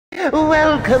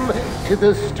Welcome to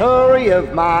the story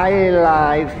of my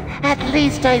life. At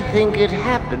least I think it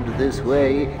happened this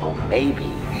way. Or maybe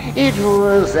it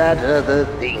was that other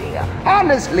thing.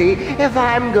 Honestly, if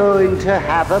I'm going to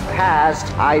have a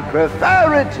past, I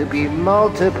prefer it to be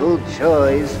multiple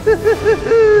choice.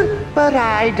 But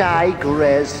I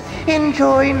digress.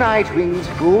 Enjoy Nightwing's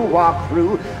full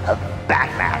walkthrough of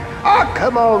Batman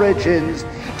Arkham Origins.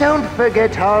 Don't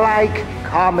forget to like,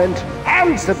 comment,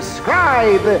 and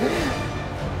subscribe.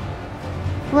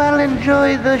 Well,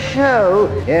 enjoy the show,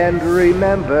 and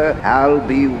remember, I'll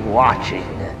be watching.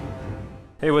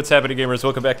 Hey, what's happening, gamers?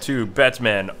 Welcome back to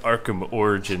Batman Arkham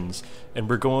Origins. And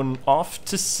we're going off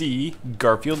to see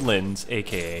Garfield Lynns,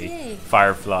 aka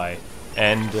Firefly.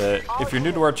 And if you're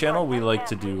new to our channel, we like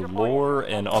to do lore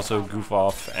and also goof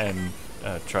off and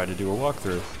try to do a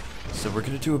walkthrough. So we're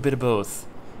going to do a bit of both.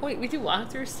 Wait, we do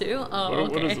walkthroughs too? Oh,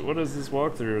 okay. What is this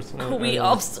walkthrough? Oh,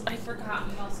 I forgot.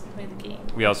 We also play the game.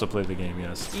 We also play the game,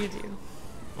 yes. You do.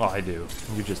 Well, I do.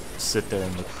 You just sit there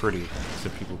and look pretty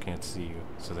so people can't see you.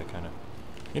 So they kind of...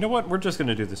 You know what? We're just going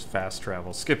to do this fast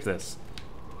travel. Skip this.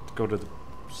 Go to the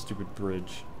stupid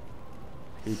bridge.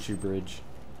 Hate you, bridge.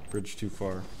 Bridge too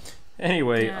far.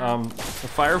 Anyway, Yeah.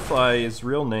 Firefly's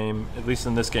real name, at least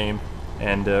in this game,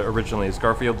 and originally is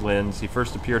Garfield Lynns. He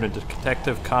first appeared in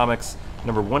Detective Comics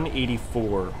number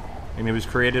 184, and he was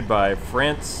created by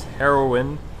France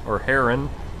Heron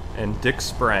and Dick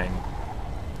Sprang.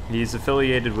 He's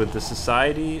affiliated with the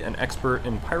Society, an expert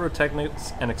in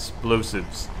pyrotechnics and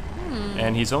explosives.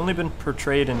 And he's only been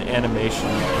portrayed in animation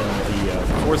in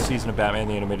the fourth season of Batman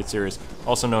the Animated Series,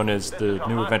 also known as The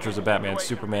New Adventures of Batman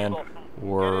Superman,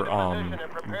 or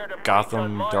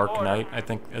Gotham Dark Knight, I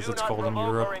think as it's called in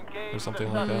Europe, or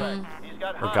something like that.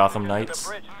 Or Gotham Knights.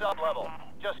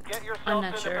 I'm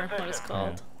not sure what it's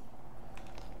called. Yeah.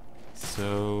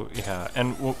 So, yeah,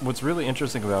 and what's really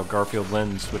interesting about Garfield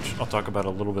Lynns, which I'll talk about a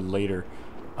little bit later,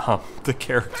 the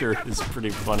character is pretty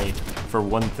funny, for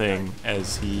one thing,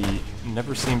 as he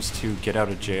never seems to get out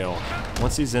of jail.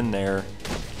 Once he's in there,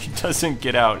 he doesn't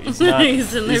get out. He's not,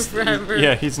 he's in there forever.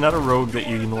 Yeah, he's not a rogue that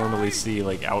you normally see,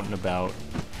 like, out and about.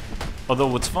 Although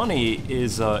what's funny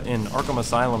is, in Arkham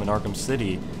Asylum in Arkham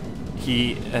City,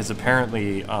 he has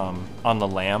apparently, on the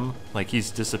lam, like, he's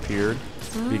disappeared,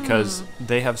 because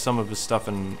they have some of his stuff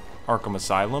in Arkham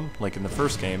Asylum, like in the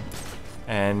first game,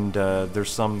 and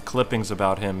there's some clippings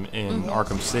about him in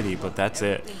Arkham City, but that's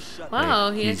it. Wow,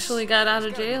 Like, he actually got out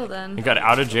of jail then. He got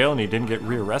out of jail and he didn't get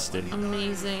rearrested.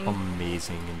 Amazing.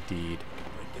 Amazing indeed.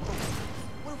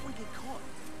 What if we get caught?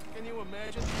 Can you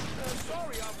imagine?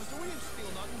 Sorry, officer, we didn't steal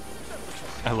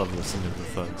nothing. I love listening to the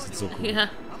thugs. It's so cool. Yeah.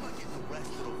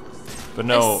 But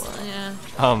no, Yeah.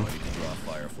 Draw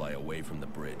Firefly away from the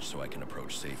bridge so I can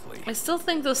approach safely. I still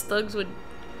think those thugs would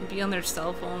be on their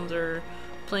cell phones or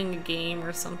playing a game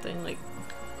or something. Like,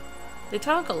 they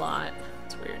talk a lot.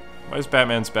 It's weird. why is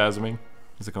Batman spasming?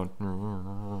 Is it going?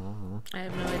 I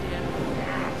have no idea.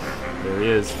 There he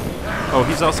is. Oh,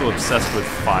 he's also obsessed with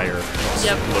fire.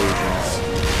 Yep. Explosions.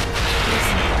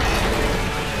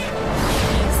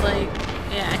 He's like,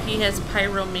 yeah, he has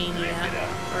pyromania,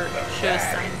 or shows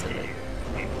signs of it.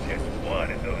 It's just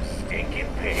one of those stinking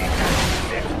pigs.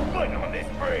 There's fun on this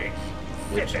bridge.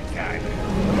 Set the time.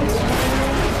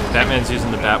 Batman's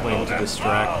using the Batwing to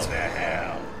distract Oh, the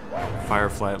hell.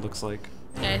 Firefly, it looks like.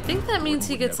 Yeah, I think that means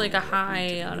he gets like a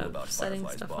high out Know of about setting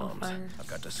Firefly's stuff on bombs. fire. I've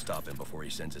got to stop him before he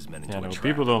sends his men into Yeah, a no, trap.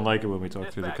 people don't like it when we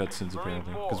talk through the cutscenes,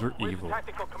 apparently, because we're evil.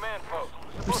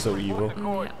 We're so evil.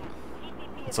 Yeah.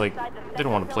 It's like, they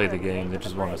don't want to play the game, they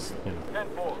just want us, you know,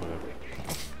 whatever.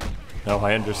 No,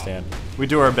 I understand. We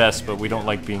do our best, but we don't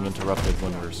like being interrupted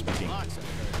when we're speaking.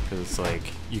 Because it's like,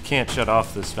 you can't shut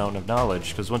off this fountain of knowledge,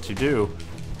 because once you do,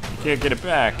 you can't get it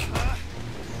back.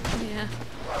 Yeah.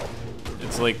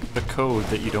 It's like the code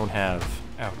that you don't have.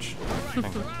 Ouch. Hang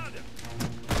on.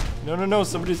 No, no, no,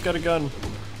 somebody's got a gun.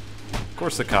 Of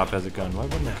course the cop has a gun. Why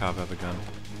wouldn't the cop have a gun?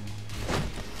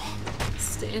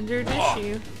 Standard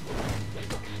issue.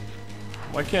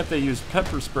 Why can't they use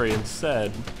pepper spray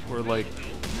instead? Or like,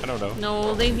 I don't know.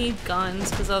 No, they need guns,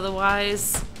 because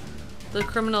otherwise the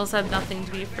criminals have nothing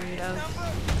to be afraid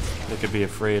of. They could be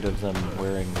afraid of them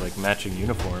wearing like matching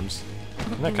uniforms.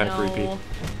 Isn't that kind of creepy?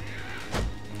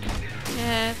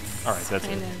 Yeah, it's Alright, that's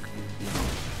kinda it. creepy.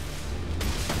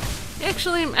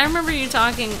 Actually, I remember you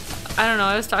talking, I don't know,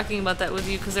 I was talking about that with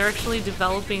you, because they're actually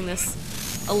developing this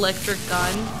electric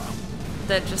gun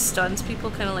that just stuns people,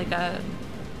 kind of like a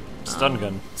Stun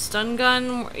gun. stun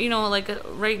gun, you know, like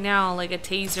right now, like a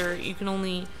taser, you can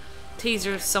only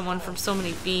taser someone from so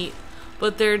many feet,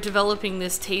 but they're developing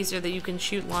this taser that you can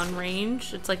shoot long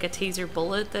range. It's like a taser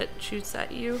bullet that shoots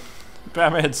at you.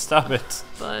 Batman, stop it.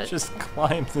 But Just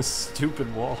climb this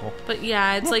stupid wall. But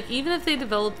yeah, it's like, even if they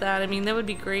develop that, I mean, that would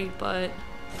be great, but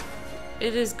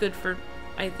it is good for,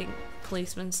 I think,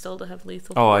 policemen still to have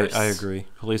lethal force. I agree.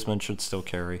 Policemen should still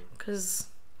carry. Because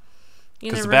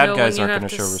the bad guys aren't going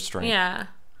to show restraint. Yeah.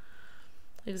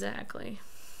 Exactly.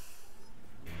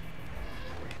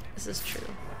 This is true.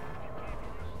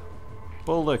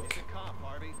 Bullock. Cop,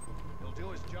 Harvey. He'll do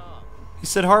his job. He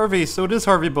said Harvey, so it is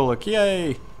Harvey Bullock.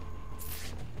 Yay!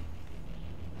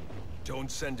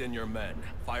 Don't send in your men.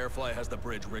 Firefly has the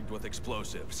bridge rigged with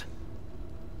explosives.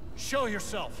 Show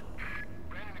yourself.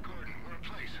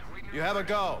 You have a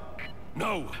go.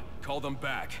 No! Call them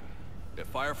back. If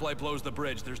Firefly blows the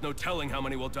bridge, there's no telling how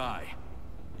many will die.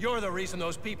 You're the reason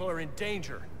those people are in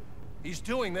danger. He's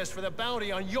doing this for the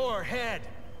bounty on your head.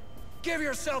 Give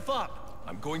yourself up!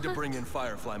 I'm going to bring in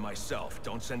Firefly myself.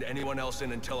 Don't send anyone else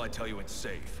in until I tell you it's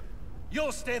safe.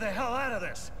 You'll stay the hell out of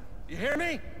this. You hear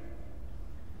me?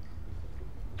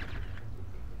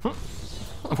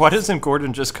 Why doesn't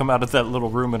Gordon just come out of that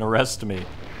little room and arrest me?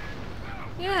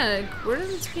 Yeah,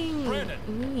 Gordon's being Brenden,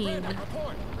 mean.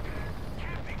 report.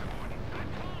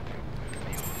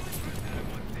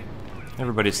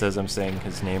 Everybody says I'm saying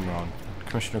his name wrong.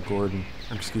 Commissioner Gordon,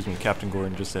 or excuse me, Captain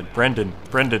Gordon just said Brenden.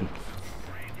 Brenden.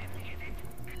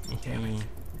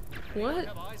 What?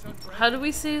 How do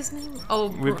we say his name? Oh,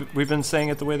 We've been saying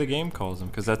it the way the game calls him,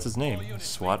 because that's his name.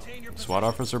 SWAT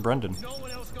Officer Brenden. No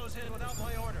one else goes in without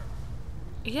my order.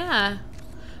 yeah.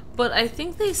 But I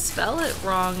think they spell it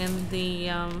wrong in the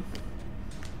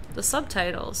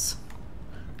subtitles.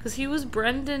 Because he was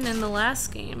Brenden in the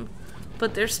last game.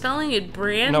 But they're spelling it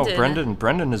Brandon. No,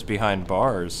 Brenden is behind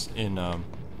bars in the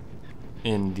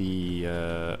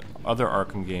other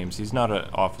Arkham games. He's not an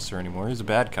officer anymore. He's a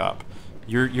bad cop.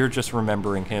 You're just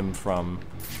remembering him from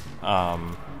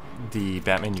the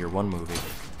Batman Year One movie.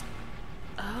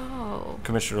 Oh.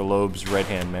 Commissioner Loeb's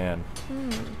right-hand man.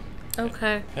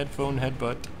 Okay. Headphone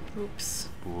headbutt. Oops.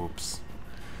 Oops.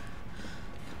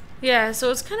 Yeah,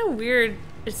 so it's kind of weird.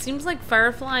 It seems like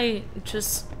Firefly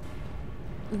just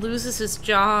loses his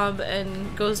job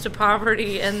and goes to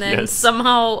poverty, and then Yes.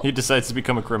 somehow He decides to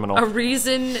become a criminal. a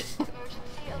reason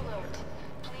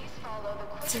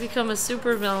to become a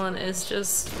supervillain is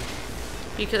just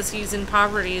because he's in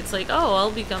poverty. It's like, oh,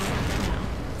 I'll become,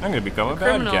 I'm gonna become a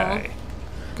criminal. bad guy.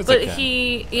 'Cause I But can.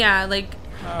 he, yeah, like,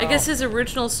 I guess his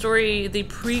original story, the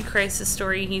pre-crisis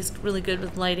story, he's really good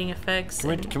with lighting effects.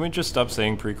 Can we just stop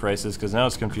saying pre-crisis? Because now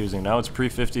it's confusing. Now it's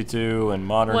pre-52 and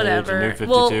modern Whatever. age and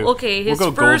new 52. Well, okay, his we'll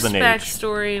go first golden age.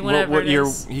 backstory, whatever What it year?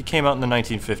 is. He came out in the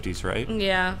 1950s, right?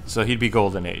 Yeah. So he'd be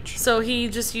golden age. So he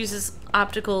just uses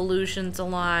optical illusions a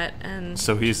lot, and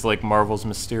So he's like Marvel's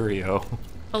Mysterio,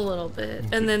 a little bit.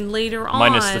 And then later on,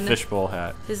 minus the fishbowl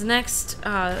hat. his next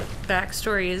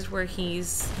backstory is where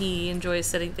he enjoys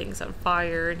setting things on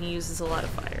fire, and he uses a lot of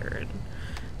fire, and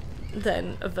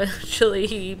then eventually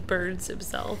he burns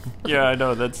himself. Yeah, I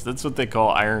know. That's what they call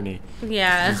irony.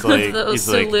 Yeah, He's like, those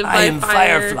who live I by am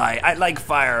fire. Firefly. I like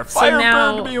fire. So Fire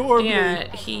now, burned me horribly.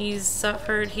 yeah, he has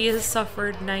suffered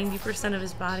 90% of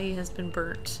his body has been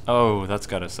burnt. Oh, that's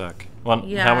gotta suck. Well, now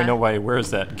Yeah. we know why he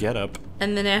wears that getup.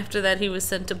 And then after that, he was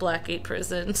sent to Blackgate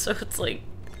Prison, so it's like,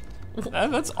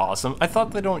 That's awesome. I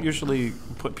thought they don't usually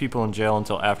put people in jail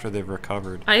until after they've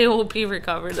recovered. I hope he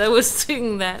recovers. I was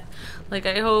saying that. Like,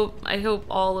 I hope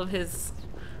all of his...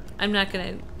 I'm not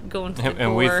gonna go into the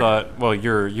And we gore. thought, well,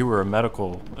 you were a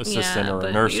medical assistant Yeah, or a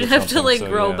but nurse you'd or have something. to, like, so,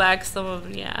 grow yeah. back some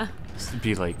of... Yeah.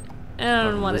 Be like... I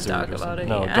don't want to lizard talk or about something. it.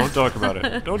 No, yeah. don't talk about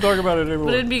it. Don't talk about it anymore.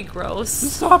 But it'd be gross.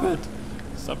 Stop it.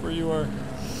 Stop where you are.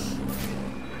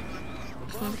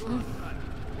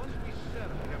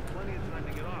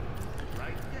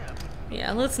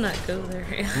 Yeah, let's not go there.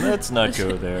 Let's not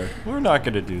go there. We're not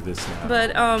going to do this now.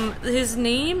 But his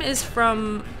name is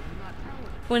from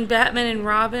when Batman and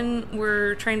Robin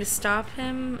were trying to stop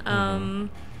him.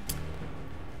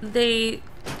 They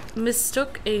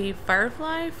mistook a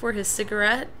firefly for his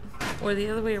cigarette, or the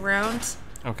other way around.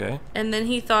 Okay, And then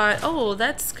he thought, "Oh,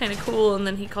 that's kind of cool," and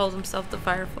then he called himself the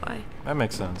Firefly. that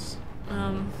makes sense.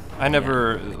 I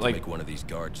never, like, Make one of these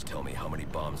guards tell me how many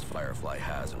bombs Firefly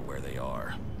has and where they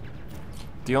are.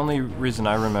 the only reason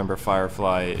I remember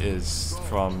Firefly is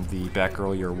from the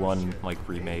Batgirl Year One, like,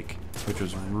 remake, which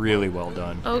was really well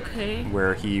done. Okay.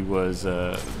 Where he was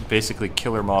basically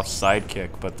Killer Moth's sidekick,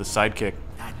 but the sidekick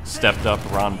stepped up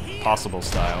Ron Possible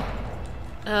style.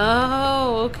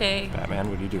 Oh, okay. Batman,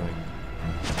 what are you doing?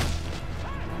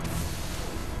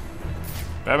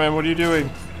 Batman, what are you doing?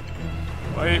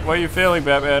 Why are you failing,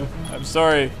 Batman? I'm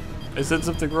sorry. I said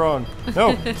something wrong.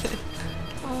 No.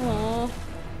 Oh.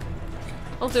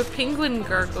 Oh, they're penguin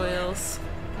gargoyles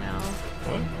now.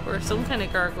 What? Or some kind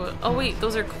of gargoyle. Oh wait,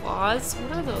 those are claws?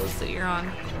 What are those that you're on?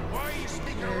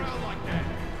 Weird.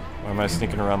 Why am I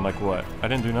sneaking around like what? I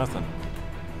didn't do nothing.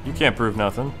 You can't prove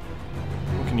nothing.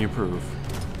 What can you prove?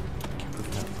 Can't prove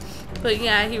nothing. But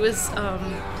yeah, he was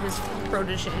his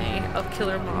protege of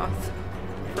Killer Moth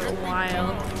for a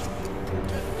while.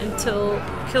 Until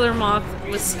Killer Moth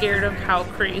was scared of how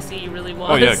crazy he really was.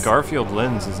 Oh yeah, Garfield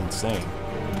Lens is insane.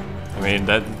 I mean,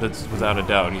 that's without a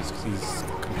doubt. He's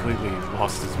completely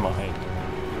lost his mind.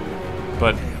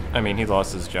 But I mean, he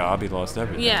lost his job. He lost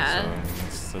everything. Yeah.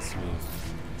 So that's really...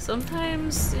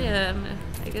 Sometimes, yeah,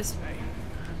 I guess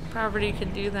poverty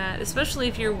can do that. Especially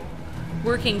if you're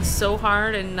working so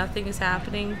hard and nothing is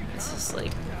happening. It's just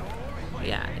like,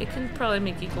 yeah, it can probably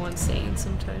make you go insane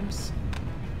sometimes.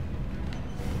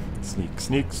 Sneak,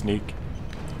 sneak, sneek.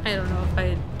 I don't know if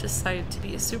I decide to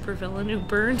be a supervillain who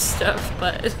burns stuff,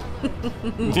 but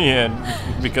Yeah,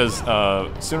 because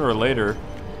sooner or later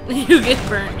you get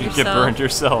burnt yourself. you get burned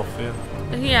yourself. Yeah.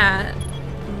 Yeah.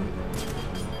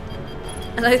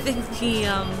 And I think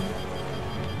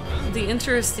the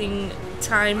interesting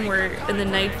time where in the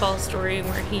Nightfall story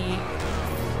where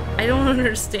I don't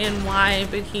understand why,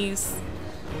 but he's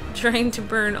trying to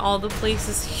burn all the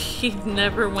places he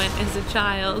never went as a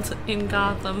child in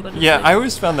Gotham. But Yeah, like, I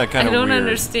always found that kind of I weird. don't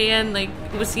understand. Like,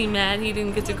 was he mad he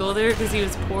didn't get to go there because he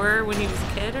was poor when he was a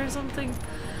kid or something?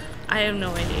 I have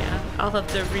no idea. I'll have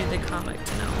to read the comic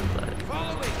to know.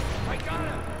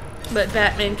 But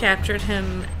Batman captured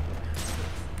him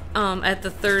at the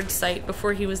third site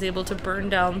before he was able to burn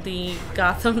down the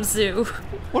Gotham Zoo.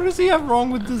 What does he have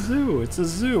wrong with the zoo? It's a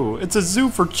zoo. It's a zoo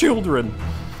for children.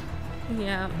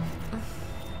 Yeah.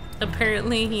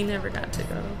 Apparently he never got to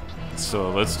go.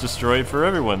 So let's destroy it for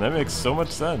everyone. That makes so much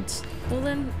sense. Well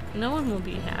then, no one will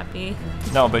be happy.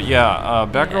 No, but yeah,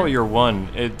 Batgirl Yeah. Year One.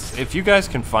 It's if you guys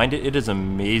can find it, it is an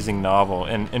amazing novel,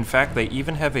 and in fact, they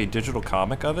even have a digital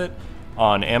comic of it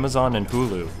on Amazon and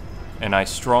Hulu, and I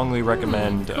strongly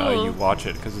recommend cool. you watch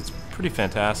it because it's pretty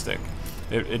fantastic.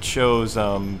 It shows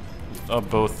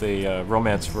both a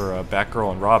romance for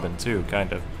Batgirl and Robin too,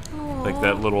 kind of like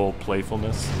that little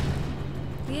playfulness.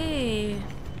 Yay.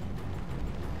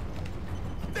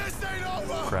 This ain't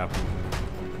over! Crap.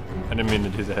 I didn't mean to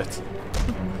do that.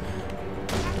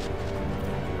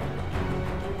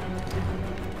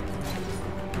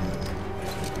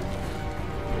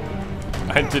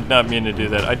 I did not mean to do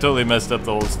that. I totally messed up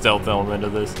the whole stealth element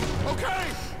of this. Okay!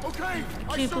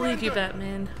 I can't believe you,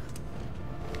 Batman.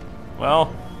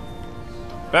 Well,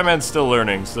 Batman's still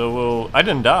learning, so I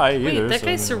didn't die either. Wait, that so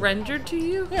guy I mean, surrendered to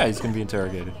you? Yeah, he's gonna be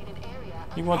interrogated.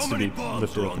 He wants How to many be bombs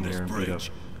lifted are up on in the this air and beat up.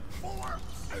 bridge?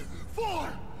 Four!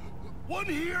 One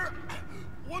here,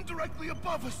 one directly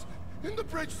above us, in the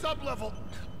bridge sublevel,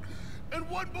 and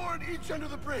one more at each end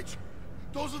of the bridge.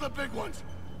 Those are the big ones.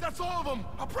 That's all of them,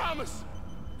 I promise.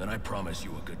 Then I promise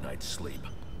you a good night's sleep.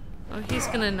 Oh, he's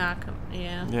gonna knock him.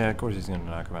 Yeah. Yeah, of course he's gonna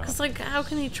knock him out. Cause like, how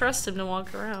can he trust him to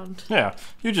walk around? Yeah,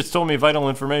 you just told me vital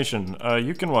information.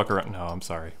 You can walk around. No, I'm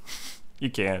sorry. You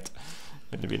can't.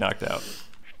 You have to be knocked out.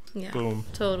 Yeah. Boom.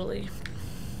 Totally.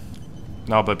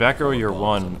 No, but Batgirl Year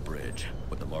Bombs on the One. bridge,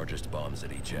 with the largest bombs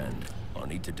at each end. I'll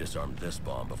need to disarm this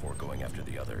bomb before going after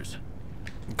the others.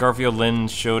 Garfield Lynn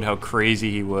showed how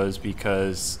crazy he was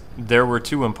because there were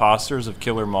two imposters of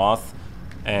Killer Moth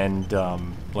and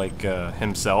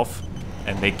himself,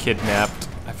 and they kidnapped.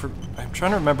 I'm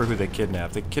trying to remember who they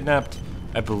kidnapped. They kidnapped,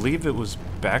 I believe it was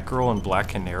Batgirl and Black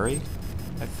Canary,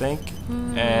 I think,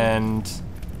 and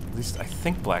at least I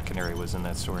think Black Canary was in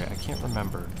that story. I can't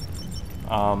remember.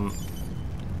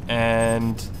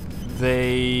 And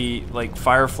they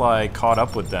Firefly caught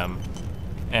up with them,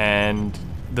 and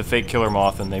the fake Killer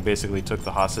Moth, and they basically took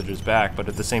the hostages back. But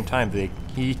at the same time,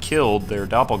 he killed their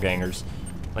doppelgangers.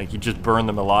 Like, he just burned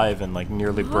them alive and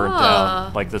nearly burnt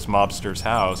down this mobster's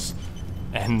house.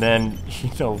 And then,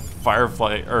 Killer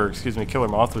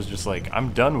Moth was just like,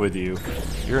 I'm done with you.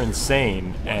 You're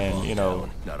insane. And,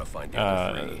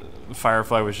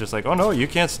 Firefly was just like, oh no, you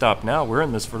can't stop now. We're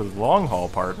in this for the long haul,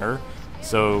 partner.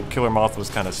 So Killer Moth was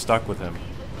kind of stuck with him.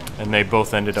 And they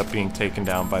both ended up being taken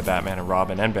down by Batman and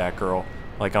Robin and Batgirl,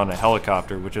 on a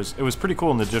helicopter, it was pretty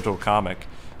cool in the digital comic.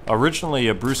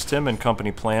 Originally, Bruce Timm and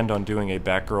company planned on doing a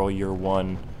Batgirl Year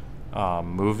One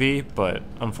movie, but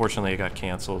unfortunately it got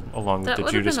canceled along with the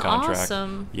Judas contract.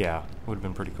 Awesome. Yeah, would have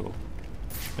been pretty cool.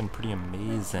 Been pretty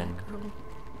amazing.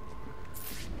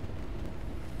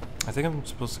 I think I'm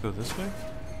supposed to go this way?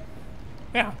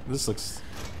 Yeah, this looks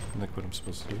like what I'm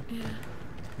supposed to do. Yeah.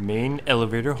 Main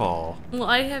elevator hall. Well,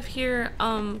 I have here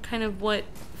kind of what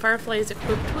Firefly is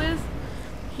equipped with.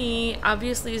 He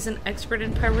obviously is an expert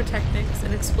in pyrotechnics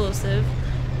and explosives,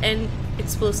 and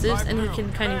he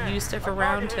can kind of use stuff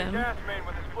around him.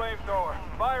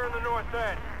 Fire in the north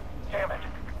end. Damn it.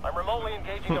 I'm remotely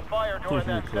engaging a fire door in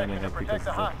that section to protect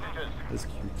the hostages. That's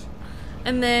cute.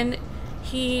 And then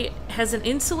he has an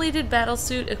insulated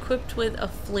battlesuit equipped with a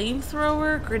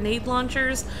flamethrower, grenade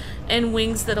launchers, and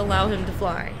wings that allow him to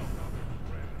fly.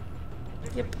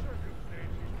 Yep.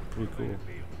 Pretty cool.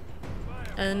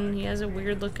 And he has a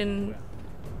weird looking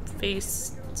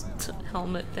face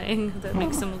helmet thing that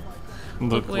makes him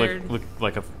look weird. Look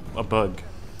like a bug.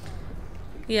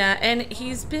 Yeah, and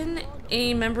he's been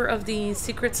a member of the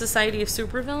Secret Society of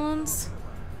Supervillains.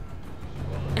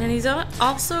 And he's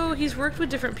worked with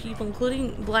different people,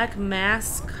 including Black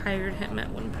Mask hired him at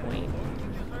one point.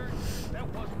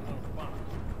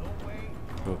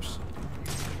 Oops.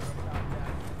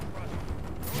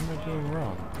 What am I doing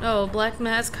wrong? Oh, Black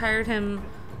Mask hired him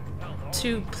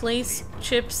to place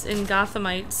chips in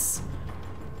Gothamites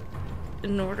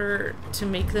in order to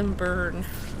make them burn.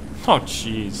 Oh,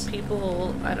 jeez.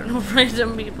 People, I don't know,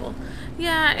 random people.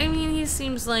 Yeah, I mean, he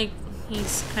seems like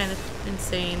he's kind of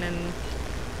insane and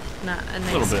not a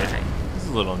nice A little bit. guy. He's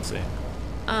a little insane.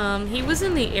 He was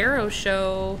in the Arrow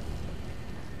show.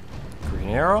 Green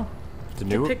Arrow? The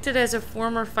new Depicted as a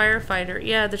former firefighter.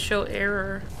 Yeah, the show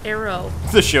Arrow.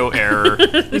 The show Error.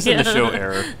 He's in the show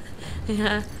Error.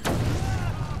 Yeah.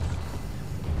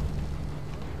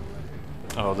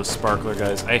 Oh, the sparkler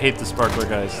guys. I hate the sparkler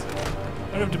guys.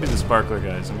 I don't have to be the sparkler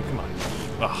guys. I mean, come on.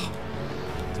 Ugh.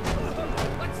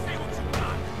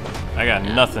 I got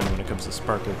nothing when it comes to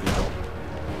sparkler people.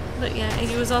 But yeah,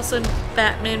 he was also in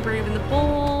Batman Brave and the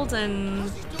Bold,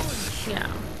 and yeah.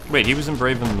 Wait, he was in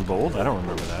Brave and the Bold? I don't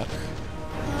remember that.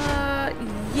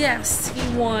 Yes,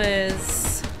 he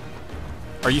was.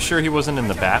 Are you sure he wasn't in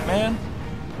the Batman?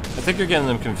 I think you're getting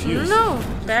them confused. No,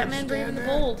 Batman Brave and the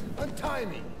Bold.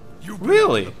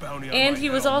 Really? And he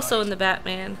was also in the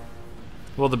Batman.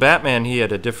 Well, the Batman, he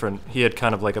had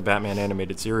kind of like a Batman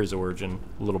animated series origin,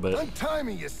 a little bit.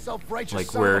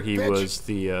 Like where he was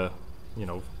the,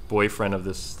 boyfriend of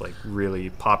this, like, really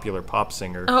popular pop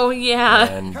singer. Oh, yeah.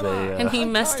 And they, and he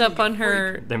messed up on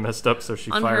her... They messed up, so she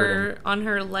fired him. On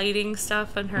her lighting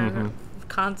stuff and her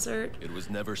concert. It was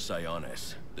never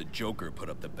Sionis. The Joker put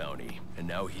up the bounty, and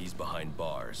now he's behind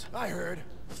bars. I heard,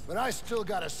 but I still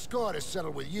got a score to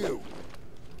settle with you.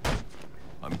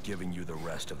 I'm giving you the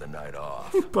rest of the night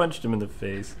off. He punched him in the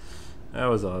face. That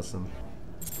was awesome.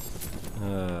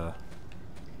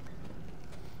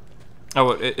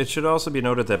 Oh, it should also be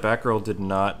noted that Batgirl did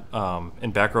not,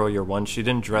 in Batgirl Year 1, she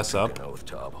didn't dress up. An oath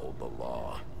to uphold the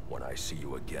law. When I see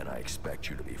you again, I expect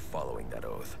you to be following that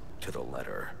oath to the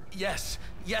letter. Yes,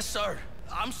 sir.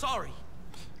 I'm sorry.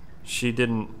 She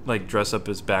didn't, like, dress up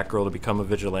as Batgirl to become a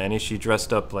vigilante. She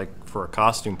dressed up, like, for a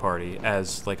costume party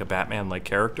as, like, a Batman-like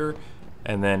character,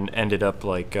 and then ended up,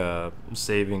 like,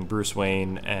 saving Bruce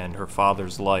Wayne and her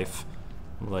father's life.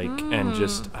 Like, and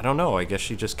just, I don't know, I guess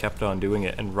she just kept on doing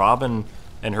it. And Robin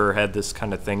and her had this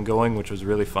kind of thing going, which was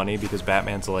really funny, because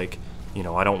Batman's like,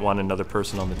 I don't want another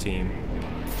person on the team.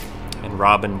 And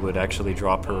Robin would actually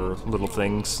drop her little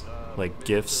things, like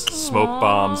gifts, smoke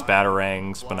bombs,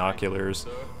 batarangs, binoculars,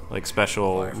 like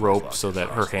special rope so that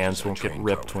her hands won't get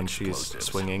ripped when she's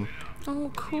swinging.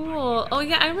 Oh, cool. Oh,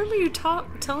 yeah, I remember you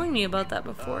telling me about that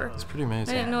before. It's pretty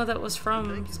amazing. I didn't know that was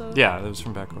from, so... Yeah, that was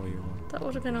from Batgirl Year 1. That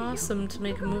would have been awesome to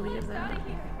make a movie of that.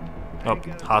 Oh,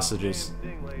 hostages.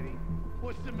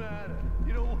 What's the matter?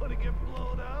 You don't want to get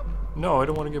blown up? No, I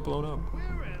don't want to get blown up.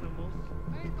 We're animals.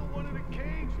 I ain't the one in the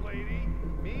cage, lady.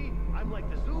 Me, I'm like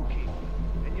the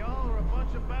zookeeper. And y'all are a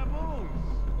bunch of baboons.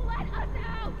 Let us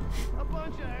out! A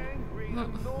bunch of angry,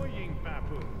 annoying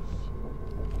baboons.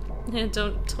 Yeah,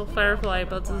 don't tell Firefly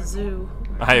about the zoo.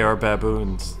 I are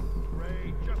baboons.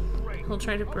 He'll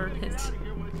try to burn it.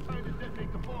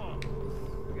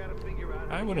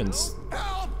 I wouldn't.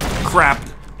 Crap!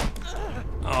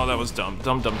 Oh, that was dumb.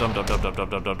 Dumb.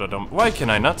 Why can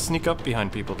I not sneak up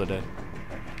behind people today?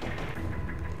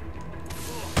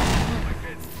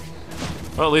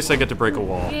 Well, at least I get to break a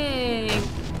wall. Yay!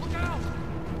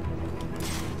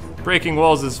 Breaking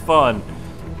walls is fun.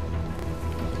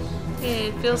 Yeah,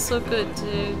 it feels so good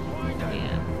to,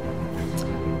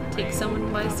 take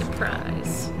someone by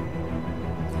surprise.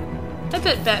 I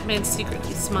bet Batman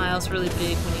secretly smiles really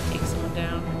big when he takes someone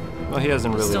down. Well, he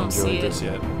hasn't really enjoyed this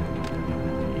yet.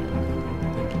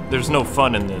 There's no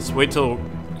fun in this. Wait till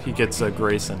he gets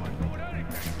Grayson.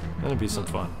 That'll be some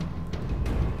fun.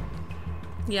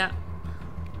 Yeah.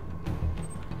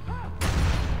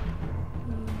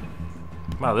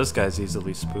 Wow, this guy's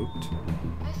easily spooked.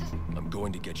 I'm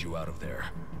going to get you out of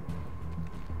there.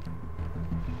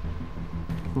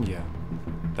 Yeah,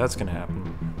 that's gonna happen.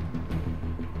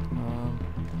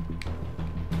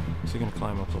 Is he gonna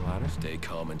climb up the ladder? Stay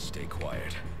calm and stay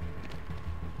quiet.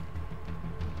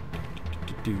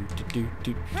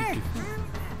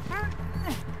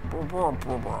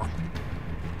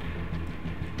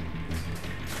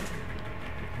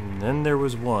 And then there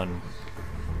was one.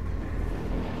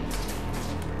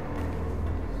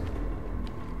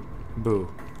 Boo.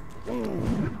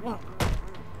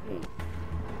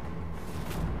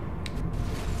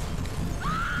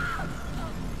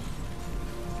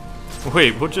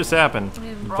 Wait, what just happened?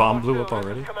 Bomb blew up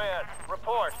already? Command,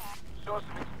 report. Source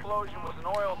of explosion was an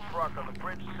oil truck on the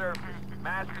bridge surface.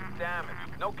 Massive damage.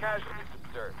 No casualties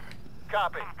observed.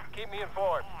 Copy. Keep me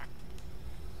informed.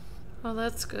 Well,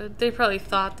 that's good. They probably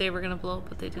thought they were gonna blow up,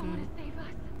 but they didn't.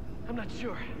 I'm not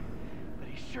sure, but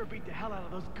he sure beat the hell out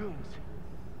of those goons.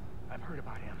 I've heard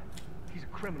about him. He's a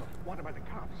criminal, wanted by the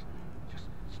cops. Just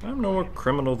I'm no more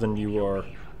criminal than you are.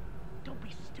 Don't be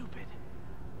stupid.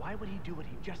 Why would he do what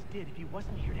he just did if he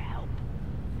wasn't here to help?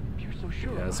 If you're so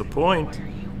sure. He has a point. Why are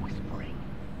you whispering?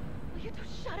 Will you two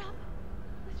shut up?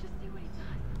 Let's just see what he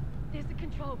does. There's the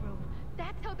control room.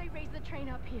 That's how they raise the train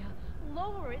up here.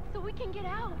 Lower it so we can get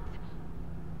out.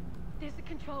 There's the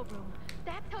control room.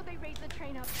 That's how they raise the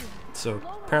train up here. So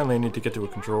apparently I need to get to a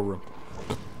control room.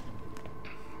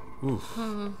 Oof.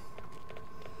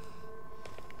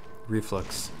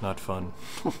 Reflex, not fun.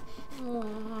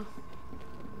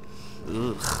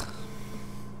 Ugh.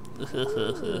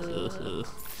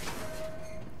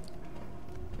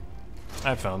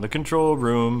 I found the control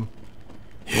room.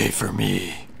 Yay for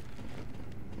me.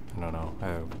 I don't know.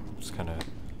 I was kind of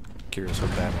curious what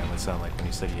Batman would sound like when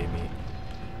he said yay me.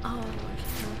 Oh,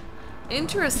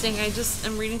 interesting. I just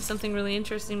am reading something really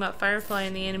interesting about Firefly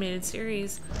in the animated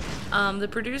series. The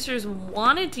producers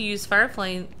wanted to use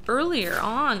Firefly earlier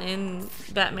on in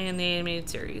Batman the animated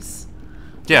series.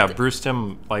 Yeah, Bruce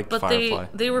Timm liked But Firefly.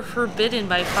 they were forbidden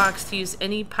by Fox to use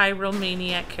any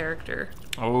pyromaniac character.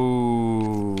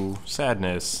 Oh,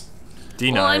 sadness.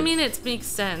 Denied. Well, I mean, it makes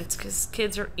sense because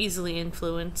kids are easily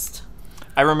influenced.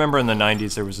 I remember in the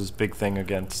 90s there was this big thing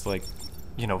against, like,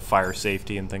 you know, fire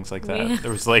safety and things like that. Yeah.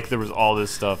 There was all this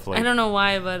stuff. Like, I don't know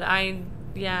why, but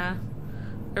yeah.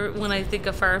 When I think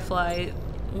of Firefly,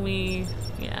 we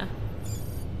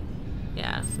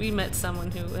met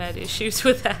someone who had issues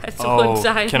with that one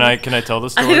time. Can I tell the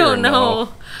story? I don't know.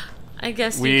 No? I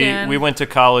guess you can. We went to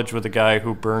college with a guy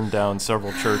who burned down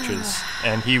several churches,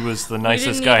 and he was the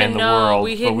nicest guy in the world, but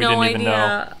we didn't even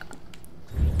know.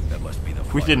 That must be the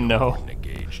We didn't know.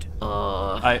 engaged.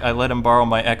 I let him borrow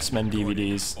my X-Men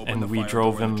DVDs, and we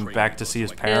drove him back to see his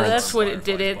Yeah, parents. that's what it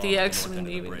did at the X-Men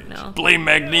even no. Blame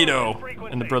Magneto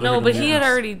and the Brotherhood No, of but he had Mutants.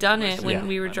 already done it when Yeah.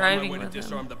 we were I'm on my driving way to with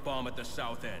disarm him. the bomb at the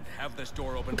south end. Have this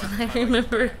door open by the I time get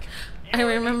remember back.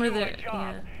 that.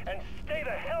 Yeah. And stay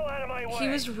the hell out of my way. He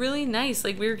was really nice.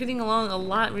 Like, we were getting along a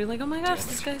lot. We were like, oh my gosh,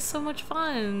 this guy's so much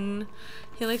fun.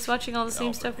 He likes watching all the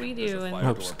same stuff we do. And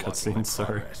Oops, cutscene,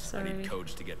 sorry. I Sorry. need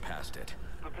codes to get past it.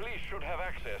 The police should have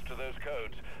access to those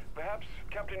codes. Perhaps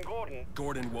Captain Gordon.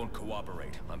 Gordon won't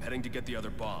cooperate. I'm heading to get the other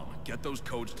bomb. Get those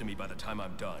codes to me by the time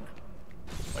I'm done.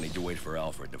 I need to wait for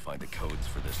Alfred to find the codes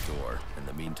for this door. In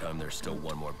the meantime, there's still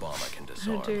one more bomb I can how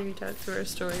disarm. dare you talk through our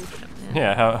story?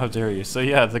 Yeah, how dare you? So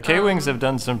yeah, the K-Wings have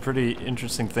done some pretty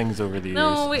interesting things over the years.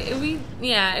 No,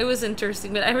 yeah, it was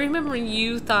interesting. But I remember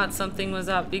you thought something was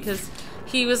up because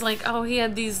he was like, oh, he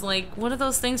had these, like, what are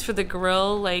those things for the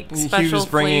grill, like, special he was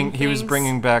bringing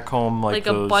things? back home like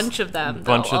a those, bunch of them,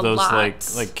 bunch though, of a those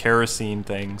lot. like kerosene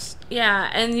things. Yeah,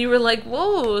 and you were like,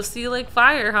 whoa, so you like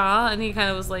fire, huh? And he kind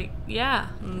of was like, yeah.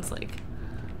 And it's like,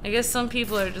 I guess some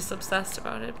people are just obsessed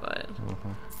about it, but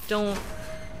don't.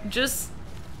 Just,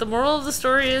 the moral of the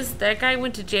story is that guy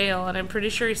went to jail, and I'm pretty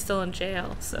sure he's still in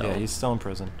jail. So Yeah, he's still in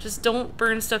prison. just don't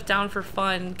burn stuff down for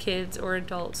fun, kids or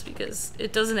adults, because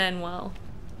it doesn't end well.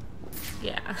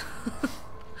 Yeah.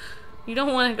 You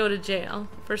don't want to go to jail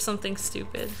for something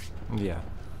stupid. Yeah,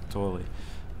 totally.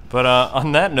 But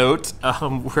on that note,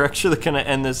 we're actually going to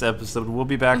end this episode. We'll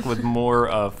be back with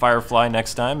more Firefly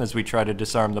next time as we try to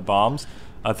disarm the bombs.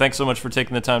 Thanks so much for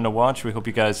taking the time to watch. We hope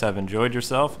you guys have enjoyed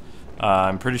yourself.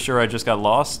 I'm pretty sure I just got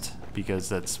lost because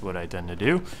that's what I tend to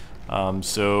do.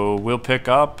 So we'll pick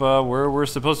up where we're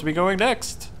supposed to be going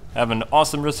next. Have an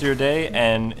awesome rest of your day,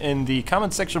 and in the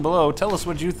comment section below, tell us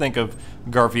what you think of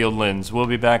Garfield Lens. We'll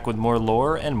be back with more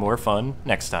lore and more fun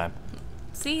next time.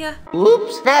 See ya.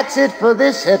 Oops, that's it for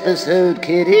this episode,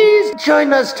 kiddies.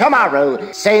 Join us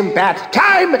tomorrow. Same bat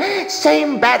time,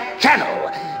 same bat channel.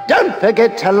 Don't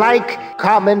forget to like,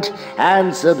 comment,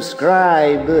 and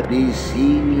subscribe. Be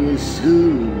seeing you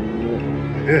soon.